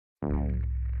Welcome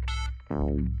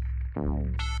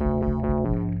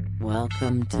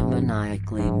to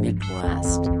Maniacally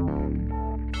Midwest,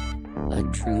 a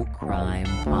true crime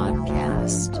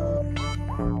podcast.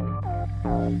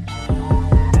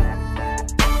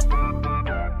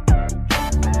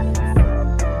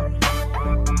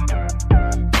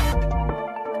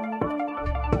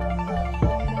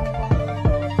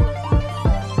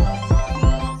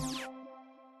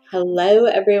 Hello,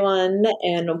 everyone,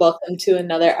 and welcome to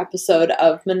another episode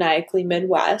of Maniacally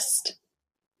Midwest.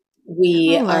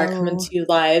 We are coming to you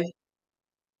live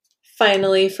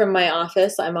finally from my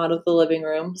office. I'm out of the living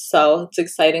room, so it's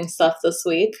exciting stuff this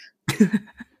week.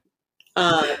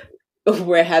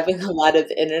 We're having a lot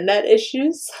of internet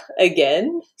issues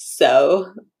again,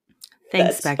 so Thanks,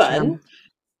 that's Spectrum. fun.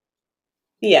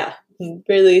 Yeah,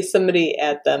 really somebody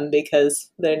at them because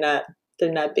they're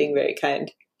not being very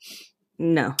kind.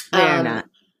 No, they're not.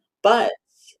 But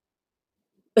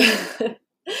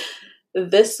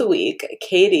this week,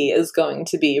 Katie is going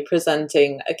to be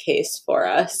presenting a case for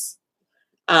us.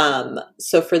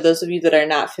 So for those of you that are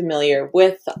not familiar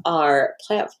with our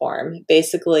platform,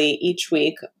 basically each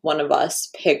week one of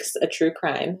us picks a true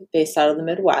crime based out of the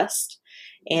Midwest,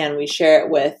 and we share it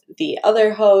with the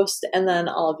other host and then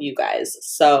all of you guys.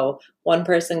 So one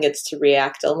person gets to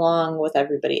react along with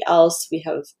everybody else. We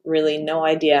have really no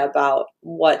idea about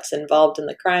what's involved in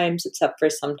the crimes except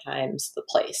for sometimes the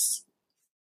place.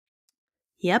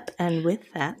 Yep, and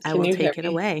with that, I will take it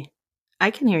away.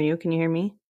 I can hear you. Can you hear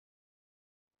me?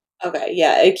 Okay,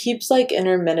 yeah, it keeps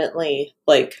intermittently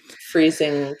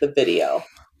freezing the video.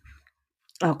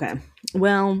 Okay,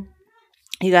 well,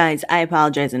 you guys, I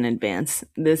apologize in advance.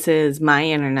 This is my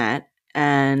internet,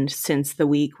 and since the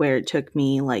week where it took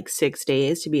me 6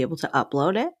 days to be able to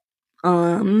upload it,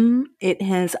 it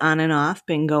has on and off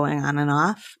been going on and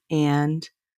off, and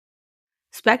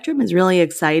Spectrum is really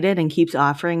excited and keeps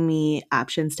offering me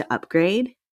options to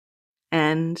upgrade.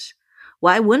 And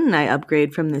why wouldn't I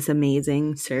upgrade from this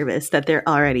amazing service that they're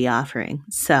already offering?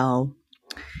 So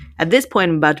at this point,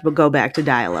 I'm about to go back to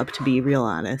dial-up, to be real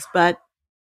honest, but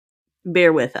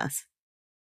bear with us.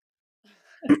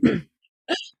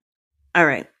 All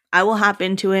right. I will hop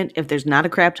into it. If there's not a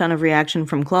crap ton of reaction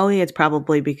from Chloe, it's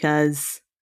probably because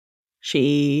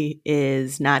she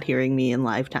is not hearing me in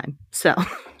live time. So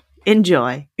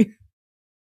enjoy.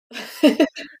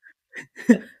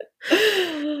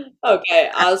 Okay,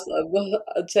 awesome.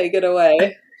 Take it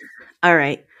away. All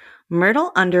right.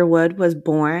 Myrtle Underwood was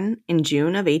born in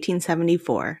June of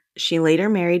 1874. She later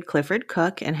married Clifford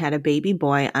Cook and had a baby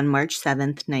boy on March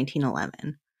 7th,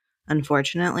 1911.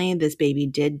 Unfortunately, this baby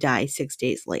did die 6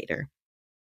 days later.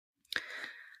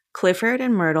 Clifford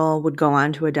and Myrtle would go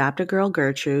on to adopt a girl,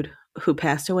 Gertrude, who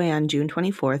passed away on June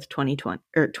 24th,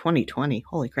 2020.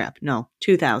 Holy crap. No,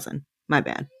 2000. My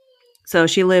bad. So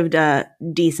she lived a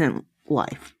decent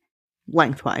life,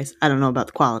 lengthwise. I don't know about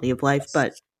the quality of life,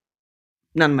 but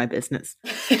none of my business.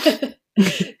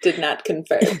 Did not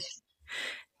confirm.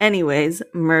 Anyways,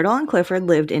 Myrtle and Clifford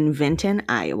lived in Vinton,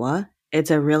 Iowa.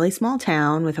 It's a really small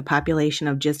town with a population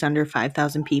of just under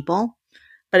 5,000 people,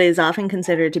 but it is often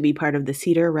considered to be part of the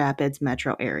Cedar Rapids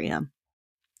metro area.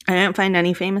 I didn't find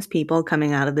any famous people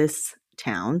coming out of this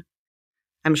town.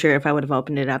 I'm sure if I would have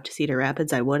opened it up to Cedar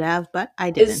Rapids, I would have, but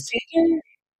I didn't.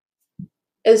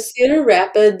 Is Cedar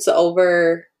Rapids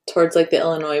over towards the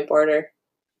Illinois border?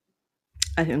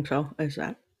 I think so. Is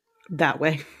that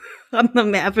way? On the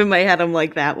map in my head, I'm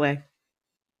that way.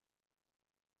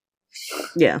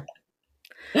 Yeah.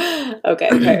 Okay,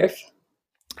 perf.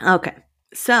 Okay.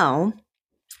 So,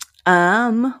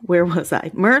 where was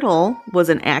I? Myrtle was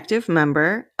an active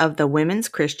member of the Women's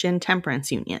Christian Temperance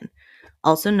Union,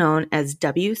 also known as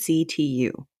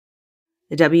WCTU.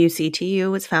 The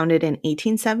WCTU was founded in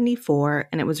 1874,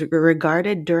 and it was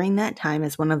regarded during that time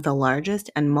as one of the largest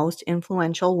and most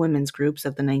influential women's groups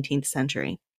of the 19th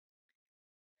century.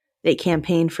 They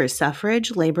campaigned for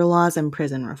suffrage, labor laws, and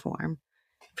prison reform.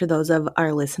 For those of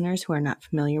our listeners who are not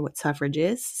familiar with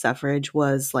suffrage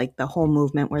was the whole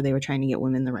movement where they were trying to get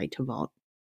women the right to vote.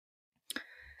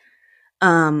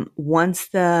 Once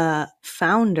the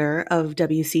founder of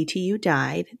WCTU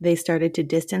died, they started to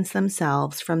distance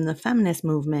themselves from the feminist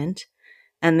movement,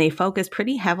 and they focused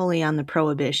pretty heavily on the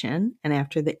prohibition. And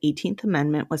after the 18th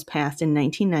Amendment was passed in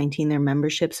 1919, their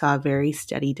membership saw a very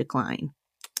steady decline.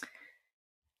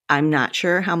 I'm not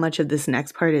sure how much of this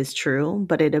next part is true,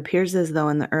 but it appears as though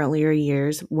in the earlier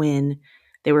years when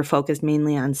they were focused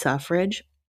mainly on suffrage,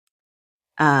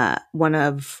 not one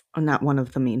of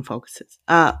the main focuses,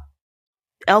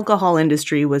 alcohol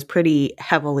industry was pretty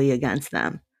heavily against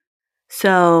them.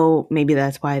 So maybe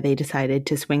that's why they decided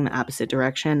to swing the opposite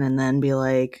direction and then be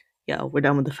like, Yo, we're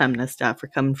done with the feminist stuff. We're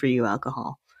coming for you,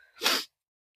 alcohol.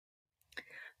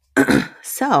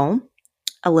 So,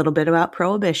 a little bit about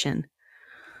Prohibition.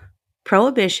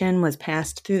 Prohibition was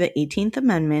passed through the 18th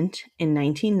Amendment in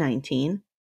 1919,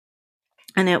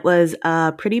 and it was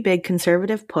a pretty big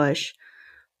conservative push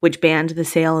which banned the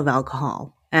sale of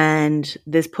alcohol. And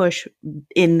this push,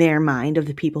 in their mind of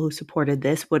the people who supported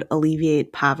this, would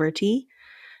alleviate poverty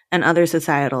and other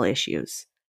societal issues.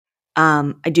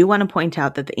 I do want to point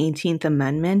out that the 18th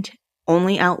Amendment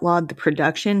only outlawed the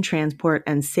production, transport,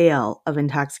 and sale of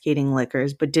intoxicating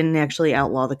liquors, but didn't actually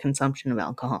outlaw the consumption of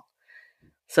alcohol.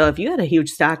 So if you had a huge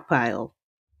stockpile,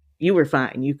 you were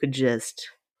fine. You could just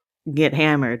get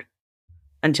hammered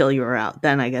until you were out.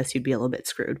 Then I guess you'd be a little bit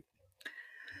screwed.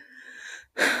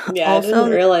 Yeah, I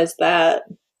didn't realize that.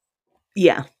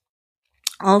 Yeah.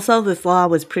 Also, this law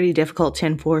was pretty difficult to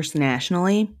enforce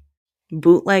nationally.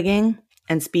 Bootlegging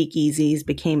and speakeasies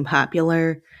became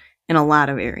popular in a lot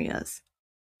of areas.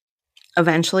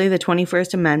 Eventually, the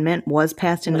 21st Amendment was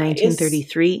passed in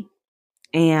 1933,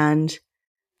 and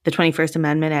the 21st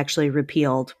Amendment actually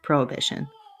repealed Prohibition.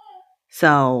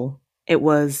 So it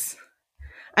was,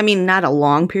 I mean, not a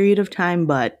long period of time,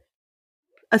 but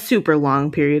a super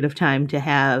long period of time to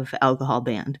have alcohol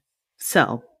banned.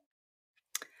 So,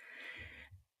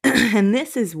 and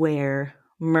this is where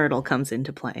Myrtle comes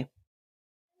into play.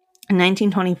 In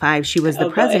 1925, she was the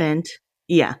president.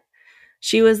 Yeah.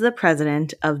 She was the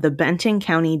president of the Benton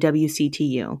County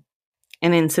WCTU.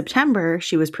 And in September,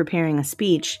 she was preparing a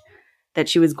speech that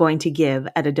she was going to give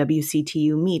at a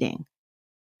WCTU meeting.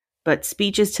 But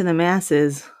speeches to the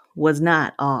masses was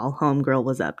not all Homegirl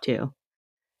was up to.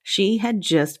 She had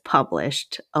just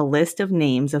published a list of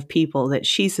names of people that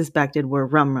she suspected were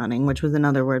rum running, which was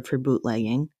another word for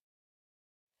bootlegging.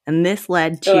 And this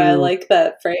led to... Oh, I like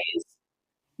that phrase.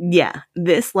 Yeah,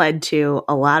 this led to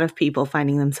a lot of people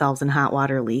finding themselves in hot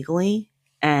water legally.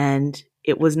 And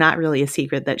it was not really a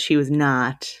secret that she was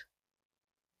not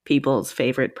people's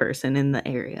favorite person in the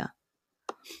area.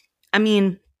 I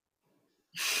mean,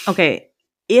 okay,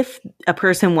 if a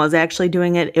person was actually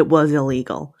doing it, it was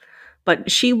illegal.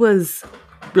 But she was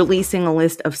releasing a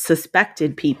list of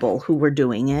suspected people who were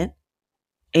doing it.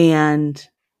 And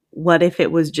what if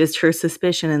it was just her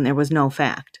suspicion and there was no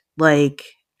fact? Like,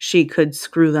 she could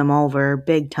screw them over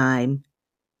big time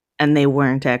and they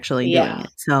weren't actually doing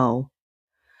it. So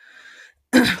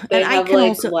they have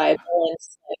like libel and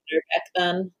slander back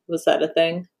then. Was that a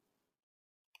thing?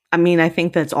 I mean, I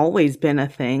think that's always been a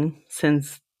thing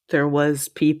since there was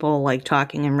people like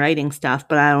talking and writing stuff,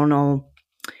 but I don't know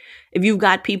if you've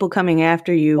got people coming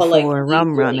after you for like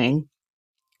rum running.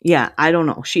 Yeah, I don't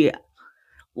know.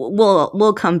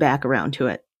 We'll come back around to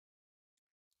it.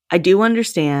 I do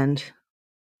understand.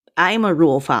 I am a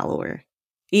rule follower.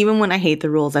 Even when I hate the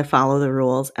rules, I follow the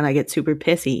rules, and I get super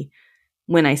pissy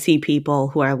when I see people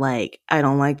who are like, I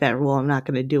don't like that rule, I'm not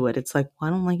going to do it. It's like, well,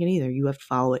 I don't like it either. You have to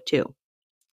follow it too.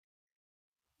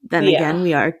 Then again,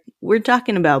 we're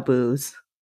talking about booze.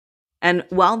 And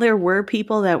while there were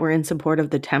people that were in support of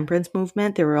the temperance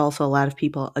movement, there were also a lot of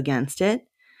people against it.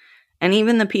 And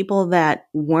even the people that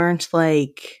weren't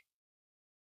like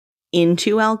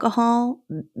into alcohol,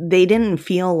 they didn't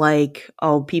feel like,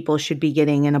 oh, people should be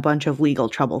getting in a bunch of legal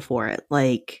trouble for it.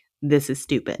 Like, this is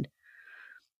stupid.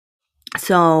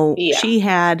 So she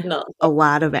had a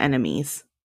lot of enemies.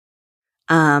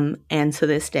 And to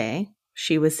this day,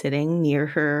 she was sitting near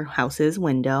her house's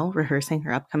window rehearsing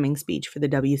her upcoming speech for the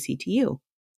WCTU.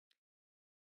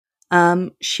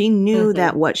 She knew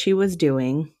that what she was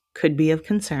doing could be of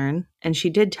concern, and she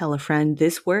did tell a friend,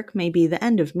 this work may be the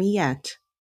end of me yet.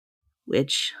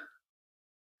 Which,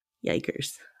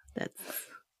 yikers. That's...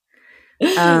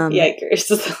 yikers.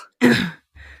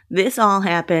 This all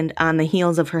happened on the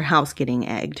heels of her house getting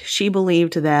egged. She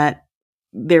believed that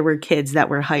there were kids that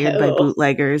were hired by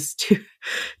bootleggers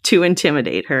to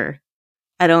intimidate her.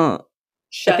 I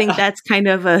think that's kind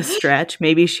of a stretch.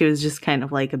 Maybe she was just kind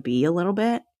of like a bee a little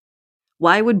bit.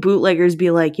 Why would bootleggers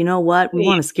be like, you know what? We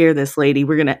want to scare this lady.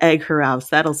 We're going to egg her house.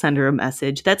 That'll send her a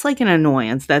message. That's like an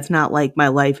annoyance. That's not like my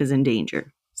life is in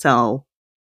danger. So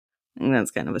that's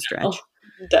kind of a stretch. Oh,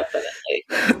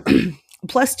 definitely.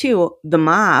 Plus, too, the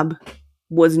mob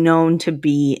was known to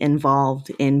be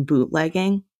involved in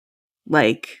bootlegging.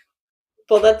 Like,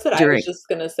 well, that's what I was just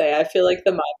going to say. I feel like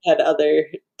the mob had other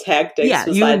tactics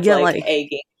besides you would get, like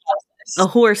egging houses. A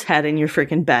horse head in your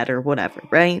freaking bed or whatever,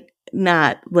 right?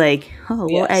 Not like, oh,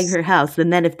 we'll egg her house.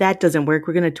 And then if that doesn't work,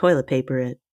 we're going to toilet paper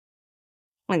it.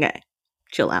 Okay,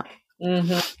 chill out.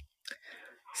 Mm-hmm.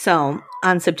 So,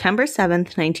 on September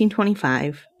 7th,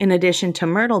 1925, in addition to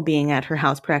Myrtle being at her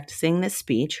house practicing this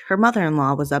speech, her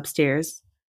mother-in-law was upstairs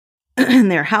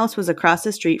Their house was across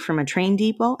the street from a train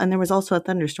depot, and there was also a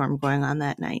thunderstorm going on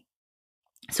that night.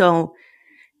 So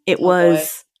it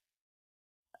was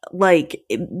like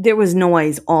there was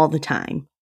noise all the time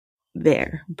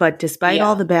there. But despite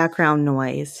all the background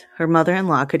noise, her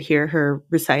mother-in-law could hear her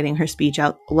reciting her speech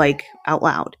out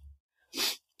loud.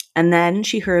 And then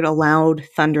she heard a loud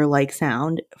thunder-like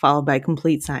sound followed by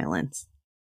complete silence.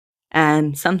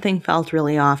 And something felt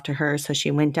really off to her, so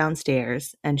she went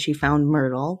downstairs and she found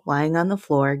Myrtle lying on the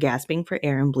floor, gasping for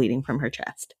air and bleeding from her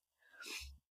chest.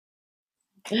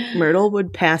 Myrtle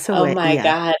would pass away. Oh my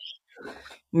God.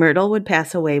 Myrtle would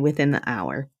pass away within the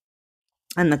hour.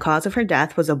 And the cause of her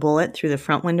death was a bullet through the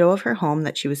front window of her home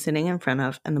that she was sitting in front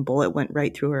of, and the bullet went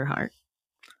right through her heart.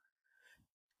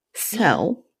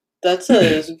 So that's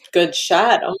a good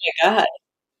shot. Oh my God.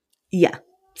 Yeah.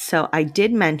 So I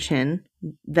did mention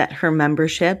that her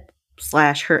membership /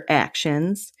 her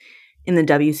actions in the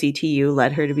WCTU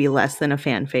led her to be less than a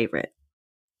fan favorite.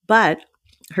 But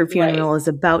her funeral is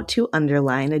about to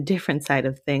underline a different side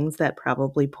of things that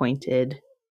probably pointed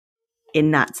in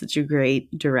not such a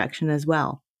great direction as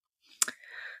well.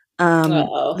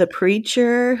 The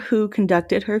preacher who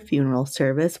conducted her funeral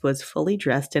service was fully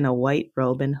dressed in a white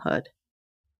robe and hood.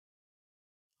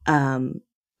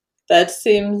 That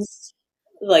seems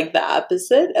like the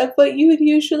opposite of what you would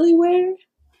usually wear.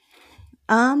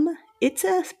 It's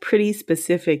a pretty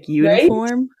specific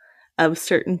uniform of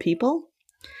certain people.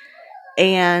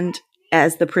 And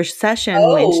as the procession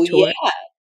went toward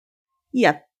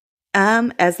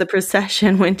as the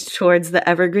procession went towards the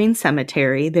Evergreen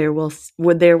Cemetery, there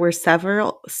were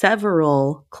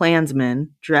several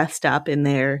Klansmen dressed up in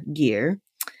their gear,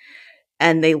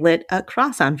 and they lit a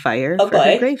cross on fire for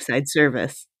her graveside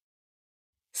service.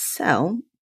 So,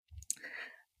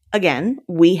 again,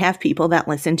 we have people that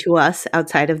listen to us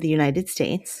outside of the United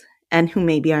States and who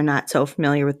maybe are not so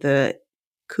familiar with the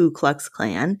Ku Klux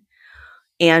Klan,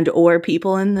 and or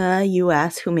people in the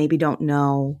U.S. who maybe don't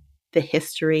know the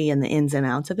history and the ins and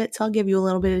outs of it. So I'll give you a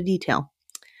little bit of detail.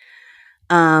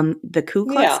 The Ku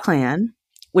Klux Klan,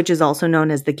 which is also known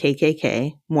as the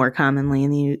KKK, more commonly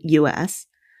in the U.S.,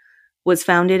 was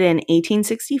founded in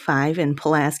 1865 in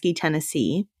Pulaski,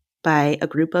 Tennessee, by a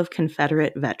group of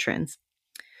Confederate veterans.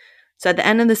 So at the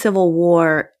end of the Civil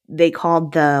War, they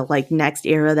called the next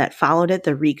era that followed it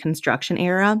the Reconstruction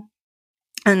era.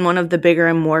 And one of the bigger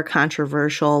and more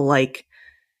controversial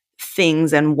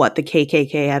things and what the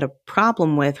KKK had a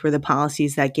problem with were the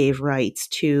policies that gave rights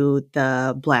to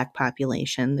the Black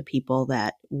population, the people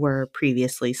that were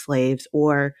previously slaves,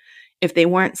 or if they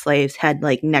weren't slaves, had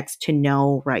next to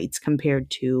no rights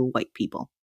compared to white people.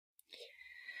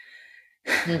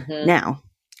 Mm-hmm. Now,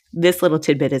 this little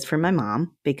tidbit is for my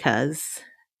mom because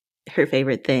her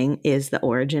favorite thing is the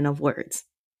origin of words.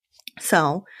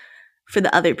 So, for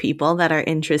the other people that are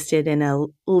interested in a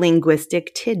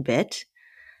linguistic tidbit,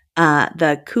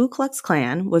 the Ku Klux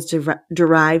Klan was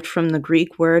derived from the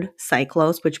Greek word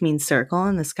cyclos, which means circle,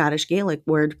 and the Scottish Gaelic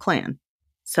word clan.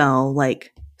 So,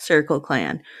 circle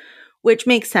clan, which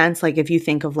makes sense. If you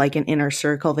think of an inner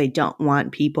circle, they don't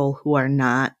want people who are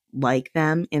not like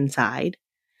them inside.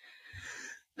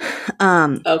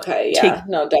 Okay, yeah,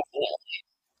 no, definitely.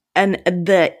 And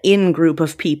the in-group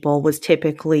of people was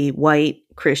typically white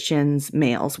Christians,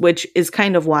 males, which is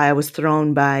kind of why I was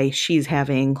thrown by she's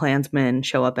having Klansmen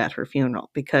show up at her funeral,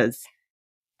 because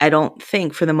I don't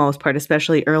think, for the most part,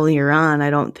 especially earlier on, I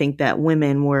don't think that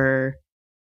women were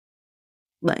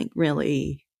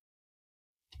really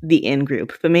the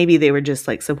in-group, but maybe they were just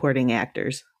supporting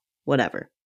actors, whatever.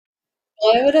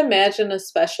 Well, I would imagine,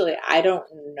 especially, I don't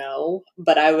know,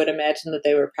 but I would imagine that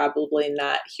they were probably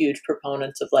not huge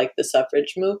proponents of the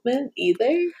suffrage movement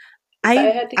either. I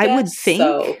had to guess. I would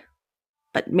think,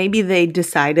 but maybe they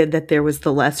decided that there was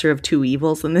the lesser of two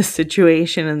evils in this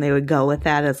situation, and they would go with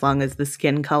that as long as the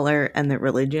skin color and the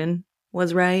religion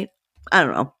was right. I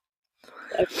don't know.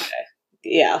 Okay.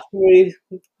 Yeah, we're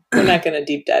not going to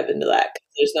deep dive into that because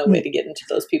there's no way to get into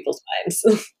those people's minds.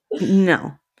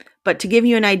 No. But to give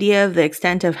you an idea of the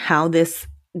extent of how this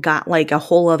got a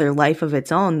whole other life of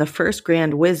its own, the first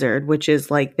Grand Wizard, which is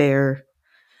they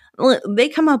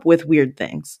come up with weird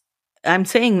things. I'm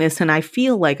saying this and I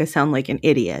feel like I sound like an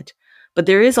idiot, but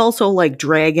there is also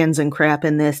dragons and crap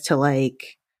in this to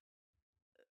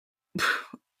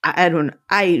I don't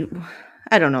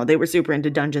know. They were super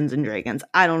into Dungeons and Dragons.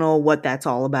 I don't know what that's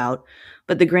all about,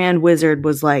 but the Grand Wizard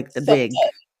was the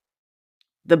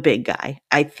big guy.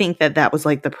 I think that was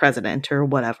the president or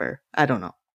whatever. I don't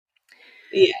know.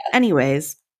 Yeah.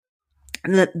 Anyways,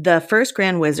 the first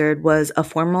Grand Wizard was a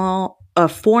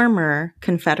former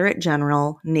Confederate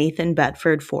General, Nathan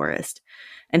Bedford Forrest.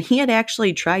 And he had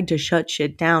actually tried to shut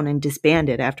shit down and disband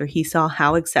it after he saw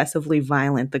how excessively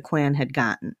violent the Klan had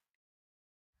gotten.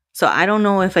 So I don't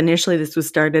know if initially this was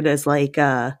started as like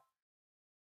a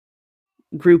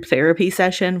group therapy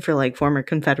session for like former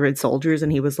Confederate soldiers,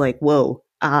 and he was like, whoa,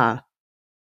 no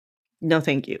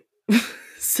thank you.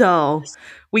 So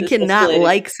we This cannot escalated,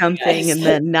 like something yes. and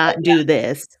then not do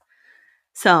this.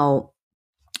 So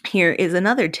here is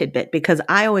another tidbit, because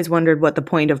I always wondered what the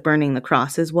point of burning the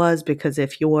crosses was, because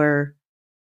if you're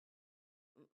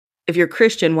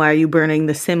Christian, why are you burning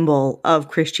the symbol of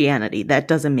Christianity? That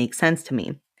doesn't make sense to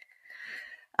me.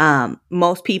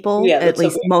 Most people, Yeah, at that's so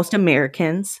least weird. most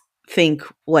Americans, think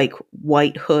like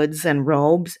white hoods and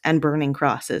robes and burning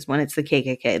crosses when it's the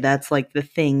KKK. That's like the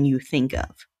thing you think of.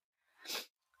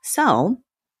 So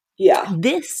Yeah.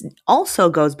 this also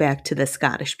goes back to the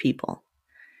Scottish people.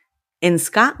 In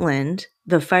Scotland,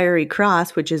 the fiery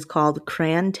cross, which is called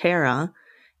Cran Tara,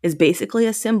 is basically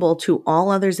a symbol to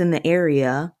all others in the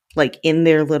area, like in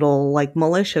their little like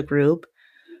militia group,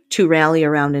 to rally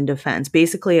around in defense.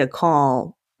 Basically a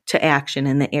call to action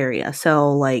in the area.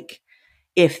 So like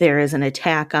if there is an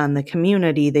attack on the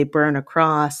community, they burn a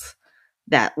cross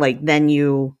that like then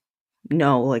you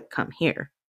know like come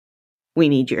here. We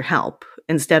need your help,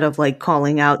 instead of like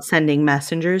calling out, sending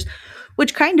messengers,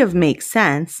 which kind of makes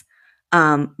sense.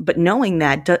 But knowing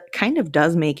that kind of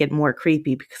does make it more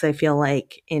creepy, because I feel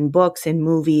like in books, in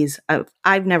movies,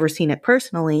 I've never seen it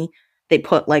personally. They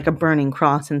put like a burning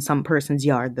cross in some person's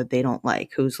yard that they don't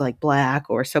like, who's like black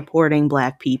or supporting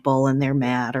black people and they're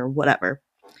mad or whatever.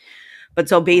 But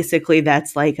so basically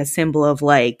that's like a symbol of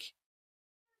like,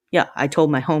 yeah, I told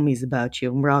my homies about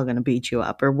you and we're all going to beat you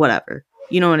up or whatever.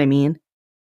 You know what I mean?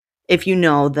 If you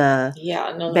know the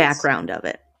Yeah, no, that's background of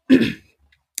it.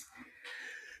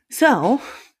 So,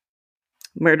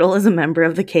 Myrtle is a member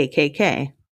of the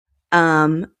KKK.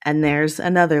 And there's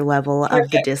another level of the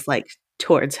perfect. dislike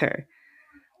towards her.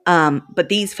 But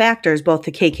these factors, both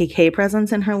the KKK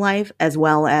presence in her life, as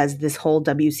well as this whole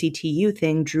WCTU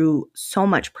thing, drew so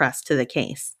much press to the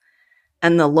case.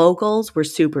 And the locals were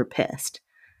super pissed.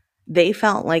 They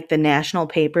felt like the national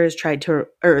papers tried to,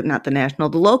 or not the national,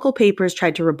 the local papers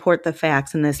tried to report the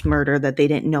facts in this murder that they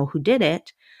didn't know who did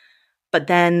it. But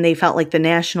then they felt like the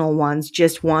national ones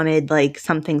just wanted like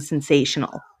something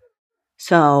sensational.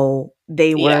 So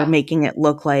they were making it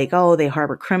look like, oh, they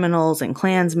harbor criminals and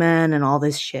Klansmen and all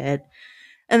this shit.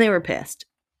 And they were pissed.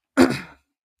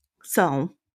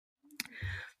 So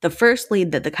the first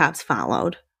lead that the cops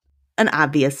followed, an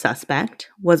obvious suspect,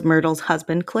 was Myrtle's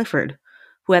husband, Clifford,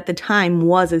 who at the time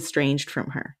was estranged from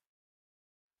her.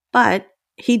 But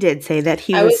he did say that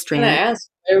he I was was going to ask,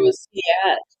 where was he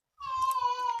at?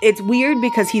 It's weird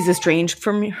because he's estranged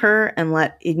from her,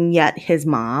 and yet his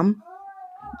mom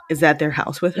is at their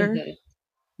house with her. Mm-hmm.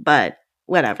 But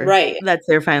whatever. Right. That's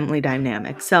their family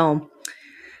dynamic. So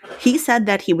he said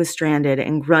that he was stranded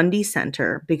in Grundy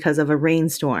Center because of a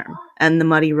rainstorm, and the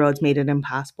muddy roads made it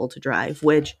impossible to drive,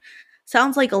 which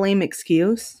sounds like a lame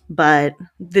excuse, but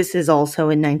this is also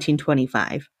in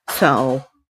 1925. So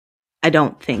I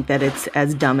don't think that it's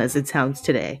as dumb as it sounds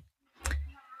today.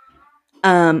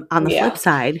 On the flip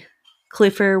side,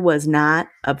 Clifford was not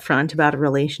upfront about a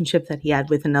relationship that he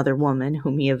had with another woman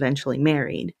whom he eventually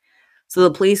married. So the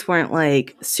police weren't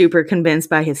like super convinced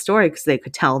by his story because they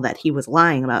could tell that he was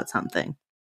lying about something.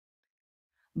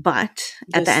 But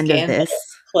at the end of this,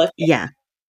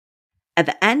 at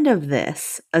the end of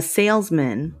this, a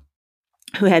salesman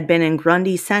who had been in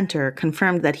Grundy Center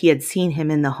confirmed that he had seen him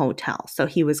in the hotel. So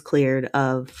he was cleared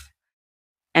of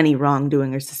any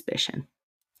wrongdoing or suspicion.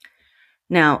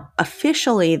 Now,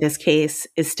 officially, this case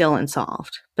is still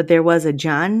unsolved, but there was a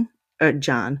judge,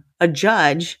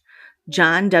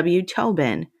 John W.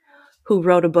 Tobin, who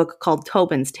wrote a book called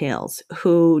Tobin's Tales,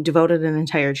 who devoted an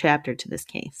entire chapter to this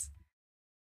case.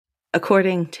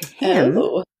 According to him,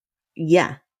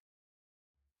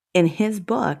 in his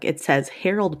book, it says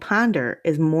Harold Ponder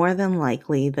is more than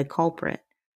likely the culprit.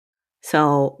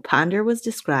 So Ponder was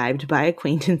described by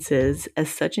acquaintances as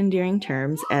such endearing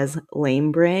terms as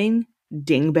lame brain,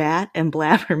 dingbat, and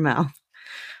blabbermouth,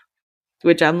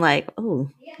 which I'm like, oh,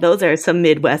 those are some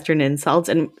Midwestern insults,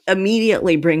 and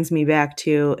immediately brings me back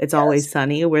to It's Always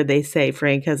Sunny, where they say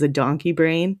Frank has a donkey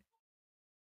brain.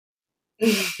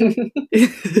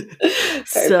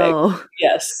 So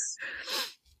yes,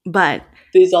 but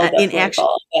these all definitely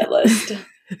fall on that list.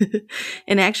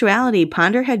 In actuality,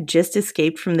 Ponder had just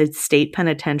escaped from the state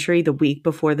penitentiary the week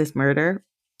before this murder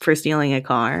for stealing a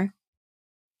car.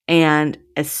 And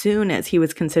as soon as he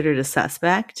was considered a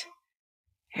suspect,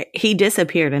 he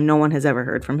disappeared and no one has ever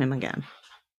heard from him again.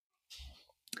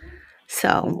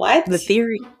 So the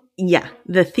theory, Yeah,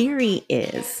 the theory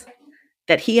is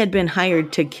that he had been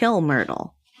hired to kill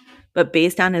Myrtle, but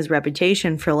based on his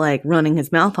reputation for like running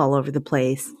his mouth all over the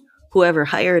place, whoever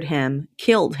hired him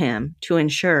killed him to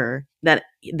ensure that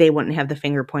they wouldn't have the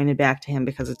finger pointed back to him,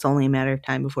 because it's only a matter of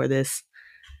time before this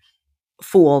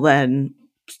fool then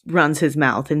runs his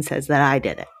mouth and says that I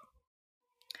did it.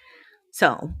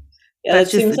 So Yeah,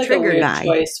 that's that just seems the like a trigger weird guy.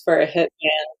 choice for a hitman.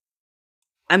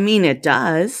 I mean, it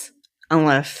does,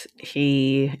 unless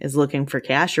he is looking for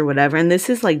cash or whatever. And this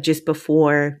is like just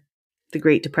before the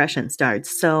Great Depression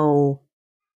starts. So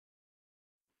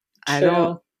I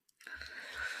don't,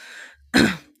 True.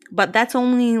 but that's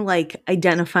only like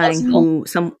identifying Possible.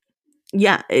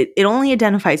 it only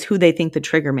identifies who they think the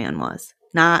trigger man was,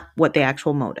 not what the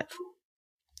actual motive.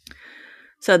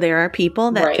 So there are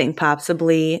people that Right. think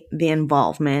possibly the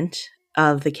involvement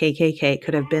of the KKK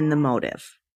could have been the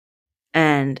motive.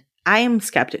 And I am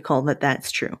skeptical that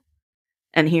that's true.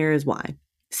 And here is why.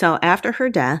 So after her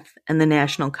death and the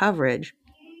national coverage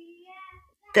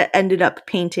that ended up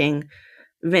painting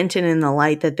Vinton in the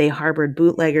light that they harbored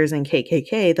bootleggers and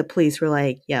KKK, the police were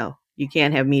like, yo, you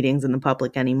can't have meetings in the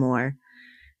public anymore.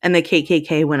 And the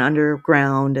KKK went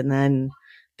underground, and then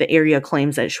the area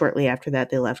claims that shortly after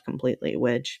that they left completely,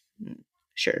 which,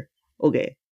 sure,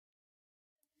 okay.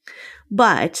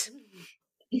 But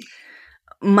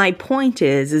my point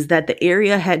is that the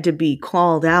area had to be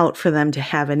called out for them to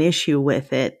have an issue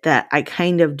with it, that I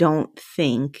kind of don't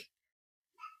think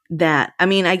that, I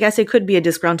mean, I guess it could be a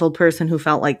disgruntled person who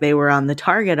felt like they were on the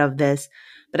target of this,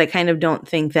 but I kind of don't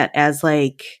think that as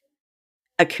like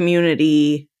a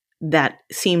community that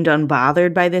seemed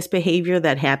unbothered by this behavior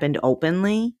that happened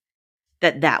openly,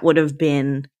 that would have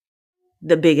been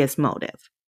the biggest motive.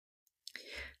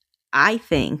 I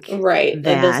think Right.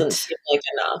 That doesn't that, seem like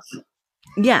enough.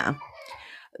 yeah.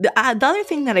 The other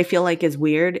thing that I feel like is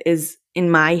weird is, in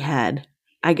my head,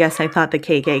 I guess I thought the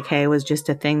KKK was just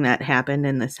a thing that happened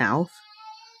in the South,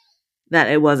 that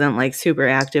it wasn't like super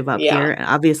active up here. And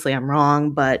obviously I'm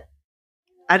wrong, but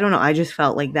I don't know. I just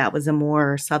felt like that was a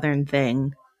more Southern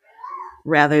thing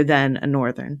rather than a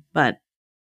Northern, but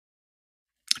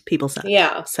people said.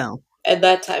 Yeah. So At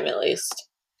that time, at least.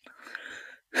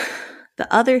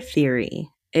 the other theory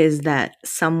is that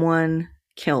someone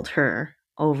killed her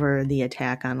over the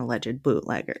attack on alleged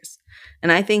bootleggers.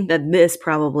 And I think that this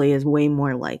probably is way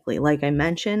more likely. Like I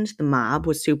mentioned, the mob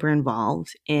was super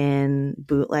involved in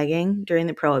bootlegging during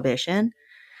the Prohibition.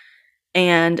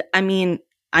 And I mean,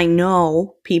 I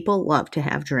know people love to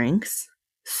have drinks,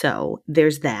 so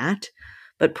there's that.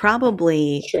 But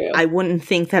probably True. I wouldn't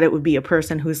think that it would be a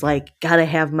person who's like, gotta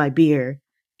have my beer.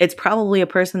 It's probably a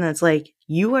person that's like,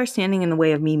 you are standing in the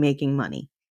way of me making money.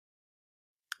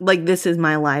 Like, this is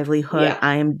my livelihood. Yeah.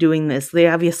 I am doing this. They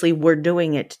obviously were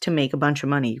doing it to make a bunch of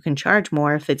money. You can charge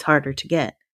more if it's harder to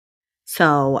get.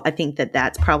 So I think that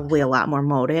that's probably a lot more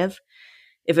motive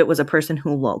if it was a person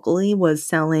who locally was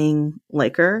selling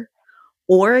liquor,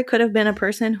 or it could have been a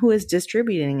person who is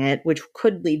distributing it, which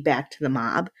could lead back to the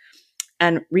mob.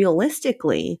 And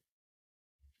realistically,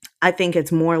 I think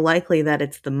it's more likely that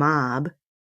it's the mob,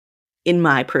 in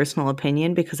my personal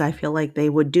opinion, because I feel like they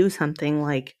would do something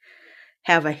like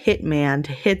have a hitman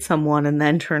to hit someone and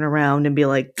then turn around and be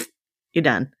like, you're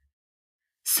done.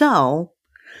 So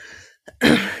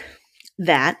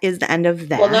that is the end of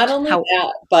that. Well, not only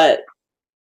that, but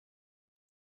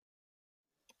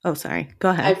oh, sorry. Go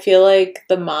ahead. I feel like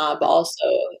the mob also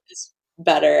is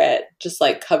better at just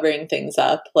like covering things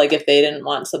up. Like if they didn't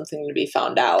want something to be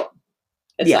found out,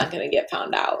 it's not going to get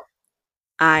found out.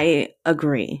 I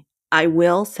agree. I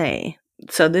will say,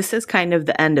 so this is kind of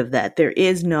the end of that. There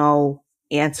is no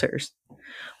answers,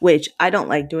 which I don't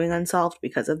like doing unsolved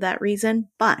because of that reason.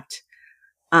 But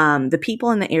the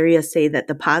people in the area say that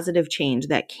the positive change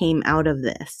that came out of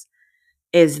this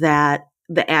is that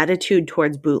the attitude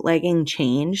towards bootlegging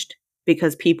changed,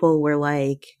 because people were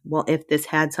like, well, if this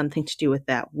had something to do with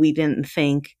that, we didn't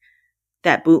think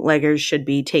that bootleggers should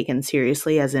be taken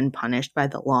seriously, as in punished by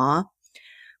the law.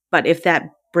 But if that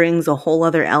brings a whole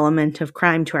other element of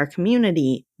crime to our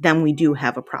community, then we do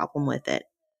have a problem with it.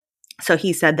 So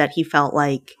he said that he felt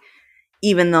like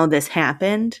even though this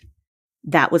happened,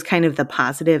 that was kind of the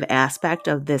positive aspect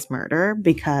of this murder,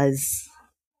 because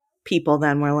people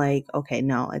then were like, okay,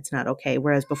 no, it's not okay.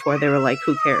 Whereas before they were like,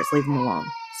 who cares? Leave them alone.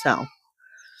 So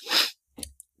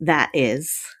that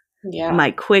is my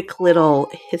quick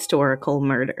little historical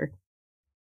murder.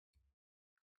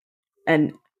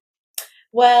 And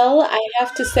well, I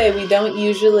have to say, we don't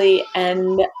usually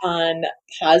end on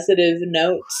positive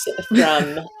notes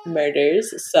from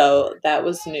murders, so that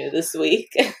was new this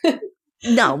week.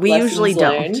 no, we Lessons usually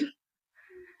learned.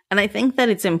 don't. And I think that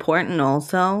it's important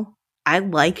also. I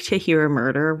like to hear a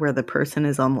murder where the person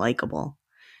is unlikable.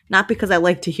 Not because I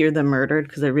like to hear them murdered,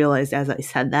 because I realized as I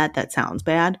said that sounds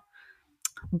bad.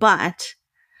 But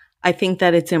I think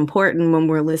that it's important when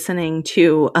we're listening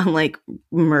to like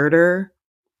murder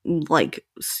like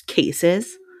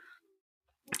cases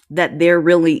that there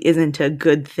really isn't a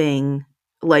good thing,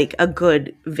 like a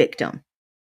good victim.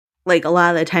 Like a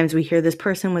lot of the times we hear this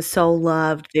person was so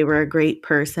loved, they were a great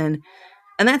person.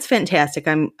 And that's fantastic.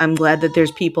 I'm glad that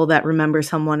there's people that remember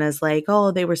someone as like,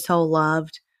 oh, they were so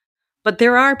loved. But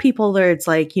there are people that it's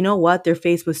like, you know what? Their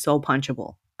face was so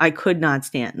punchable. I could not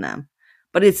stand them.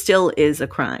 But it still is a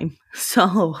crime.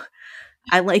 So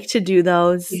I like to do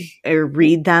those or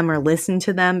read them or listen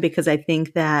to them because I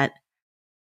think that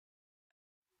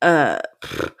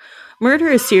murder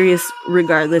is serious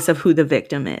regardless of who the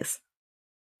victim is.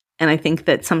 And I think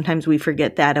that sometimes we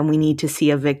forget that and we need to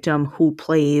see a victim who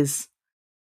plays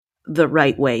the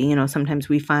right way. You know, sometimes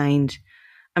we find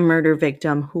a murder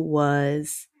victim who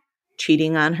was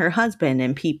cheating on her husband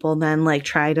and people then like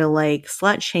try to like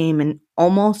slut shame and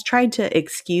almost tried to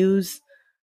excuse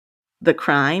the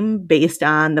crime based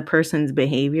on the person's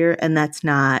behavior. And that's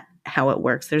not how it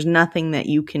works. There's nothing that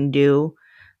you can do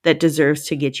that deserves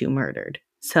to get you murdered.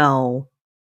 So,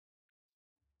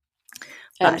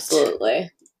 Absolutely.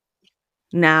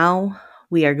 Now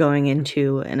we are going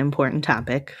into an important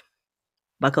topic.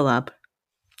 Buckle up.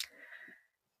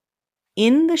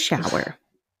 In the shower.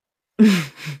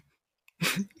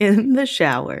 In the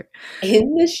shower.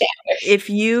 In the shower. If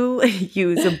you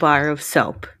use a bar of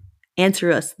soap,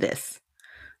 answer us this.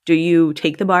 Do you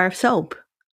take the bar of soap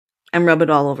and rub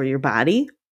it all over your body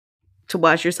to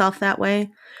wash yourself that way?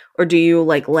 Or do you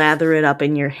like lather it up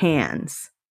in your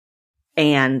hands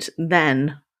and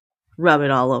then rub it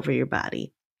all over your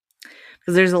body?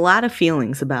 Because there's a lot of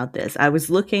feelings about this. I was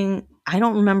looking, I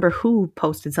don't remember who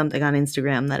posted something on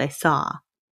Instagram that I saw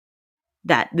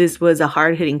that this was a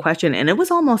hard-hitting question, and it was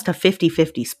almost a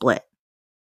 50-50 split.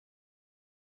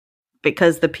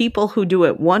 Because the people who do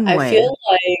it one way... I feel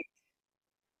like...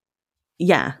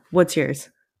 Yeah, what's yours?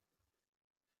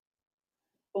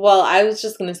 Well, I was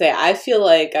just going to say, I feel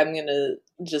like I'm going to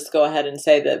just go ahead and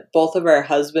say that both of our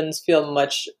husbands feel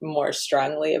much more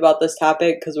strongly about this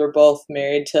topic because we're both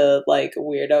married to like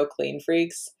weirdo clean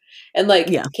freaks. And like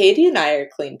Katie and I are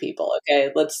clean people, okay?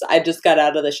 I just got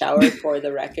out of the shower for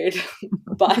the record.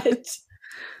 But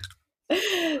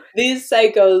these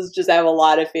psychos just have a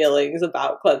lot of feelings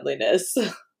about cleanliness.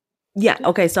 Yeah,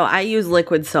 okay, so I use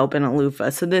liquid soap and a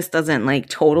loofah, so this doesn't like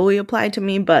totally apply to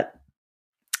me, but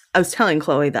I was telling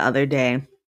Chloe the other day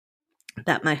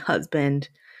that my husband,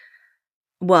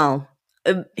 well,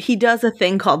 he does a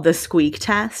thing called the squeak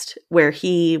test where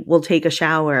he will take a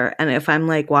shower, and if I'm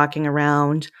like walking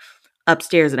around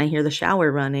upstairs and I hear the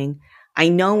shower running, I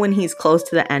know when he's close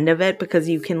to the end of it because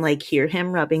you can like hear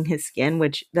him rubbing his skin,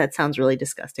 which that sounds really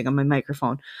disgusting on my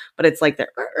microphone, but it's like the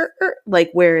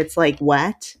like where it's like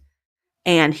wet.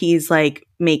 And he's like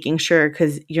making sure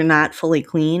because you're not fully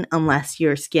clean unless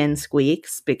your skin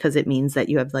squeaks because it means that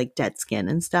you have like dead skin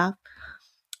and stuff.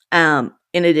 In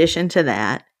addition to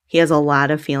that, he has a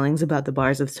lot of feelings about the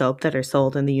bars of soap that are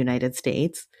sold in the United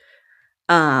States.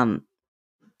 I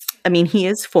mean, he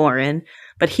is foreign,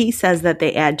 but he says that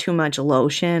they add too much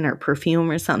lotion or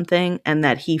perfume or something and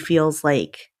that he feels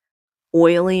like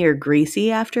oily or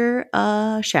greasy after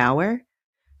a shower.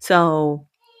 So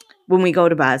when we go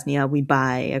to Bosnia, we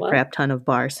buy a crap ton of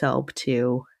bar soap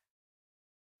to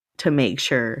make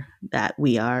sure that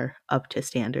we are up to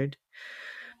standard.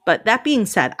 But that being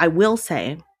said, I will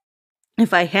say,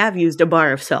 if I have used a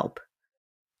bar of soap,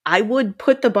 I would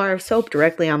put the bar of soap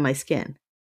directly on my skin.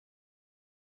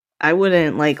 I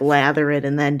wouldn't like lather it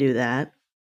and then do that.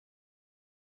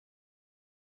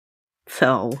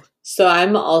 So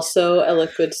I'm also a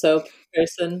liquid soap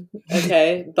person,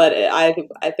 okay? But I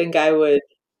think I would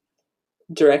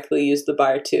directly use the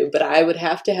bar too, but I would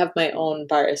have to have my own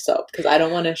bar of soap because I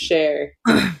don't want to share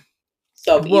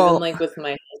soap, even like with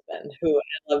my husband, who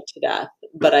I love to death.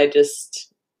 But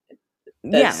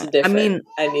that's different. I mean,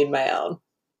 I need my own.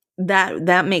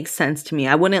 That makes sense to me.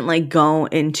 I wouldn't like go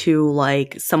into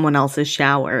like someone else's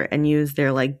shower and use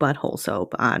their like butthole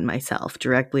soap on myself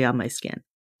directly on my skin.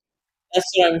 That's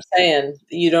what I'm saying.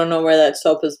 You don't know where that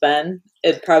soap has been.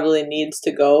 It probably needs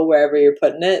to go wherever you're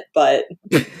putting it, but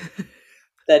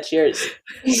that's yours.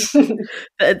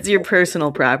 That's your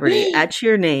personal property. Etch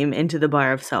your name into the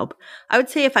bar of soap. I would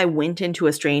say if I went into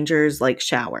a stranger's like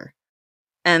shower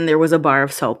and there was a bar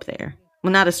of soap there.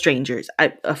 Well, not a stranger's,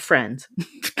 a friend.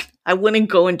 I wouldn't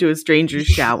go into a stranger's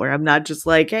shower. I'm not just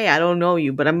like, hey, I don't know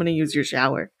you, but I'm going to use your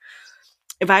shower.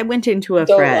 if I went into a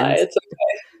Don't lie. friend's, It's okay.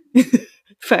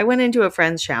 if I went into a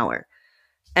friend's shower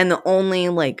and the only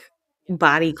like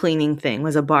body cleaning thing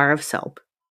was a bar of soap,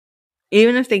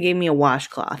 even if they gave me a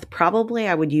washcloth, probably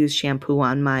I would use shampoo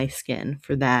on my skin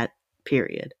for that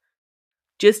period.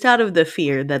 Just out of the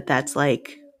fear that that's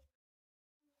like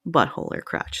butthole or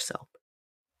crotch soap.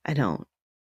 I don't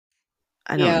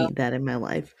Yeah. need that in my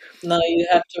life. No, you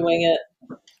have to wing it.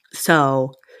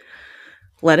 So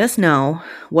let us know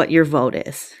what your vote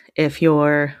is. If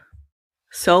you're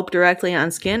soap directly on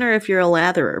skin or if you're a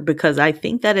latherer, because I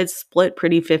think that it's split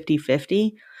pretty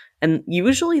 50-50. And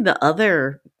usually the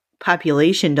other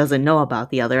population doesn't know about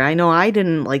the other. I know I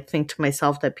didn't like think to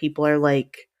myself that people are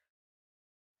like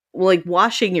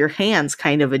washing your hands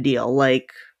kind of a deal,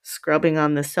 like scrubbing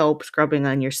on the soap, scrubbing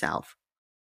on yourself.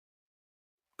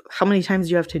 How many times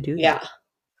do you have to do that? Yeah.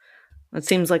 It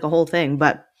seems like a whole thing,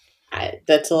 but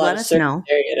that's a lot let of us surface know.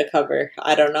 area to cover.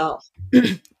 I don't know.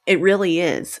 It really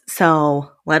is.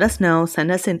 So let us know.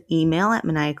 Send us an email at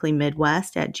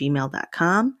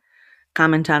maniacallymidwest@gmail.com.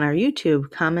 Comment on our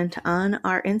YouTube. Comment on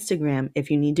our Instagram. If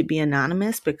you need to be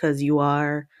anonymous because you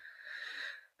are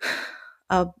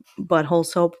a butthole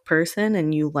soap person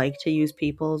and you like to use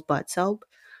people's butt soap,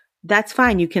 that's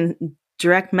fine. You can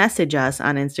direct message us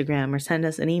on Instagram or send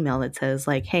us an email that says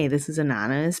like, hey, this is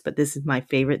anonymous, but this is my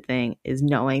favorite thing is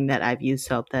knowing that I've used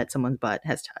soap that someone's butt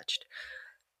has touched.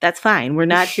 That's fine. We're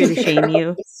not here to shame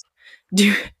you.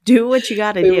 Do what you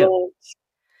got to do.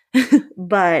 Won't.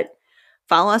 But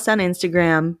follow us on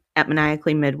Instagram at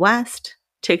Maniacally Midwest.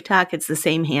 TikTok, it's the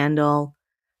same handle.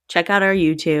 Check out our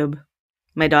YouTube.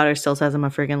 My daughter still says I'm a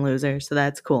friggin' loser, so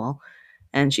that's cool.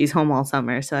 And she's home all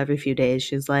summer, so every few days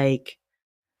she's like,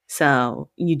 so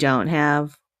you don't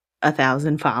have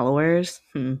 1,000 followers?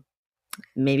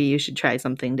 Maybe you should try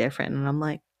something different. And I'm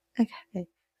like, okay,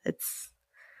 it's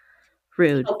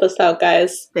rude. Help us out,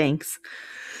 guys. Thanks.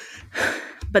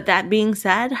 But that being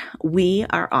said, we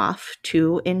are off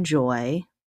to enjoy,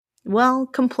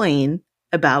 complain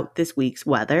about this week's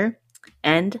weather.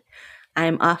 And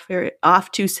I'm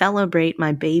off to celebrate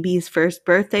my baby's first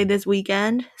birthday this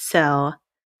weekend. So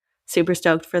super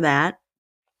stoked for that.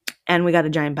 And we got a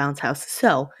giant bounce house.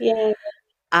 So yeah,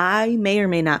 I may or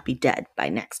may not be dead by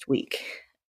next week.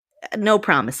 No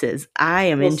promises. I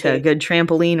am we'll into see. a good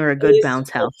trampoline or a good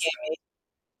bounce house.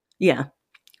 Yeah.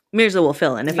 Mirza will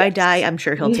fill in. If I die, I'm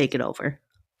sure he'll take it over.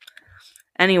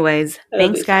 Anyways,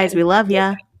 thanks, guys. We love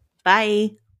ya.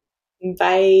 Bye.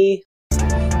 Bye.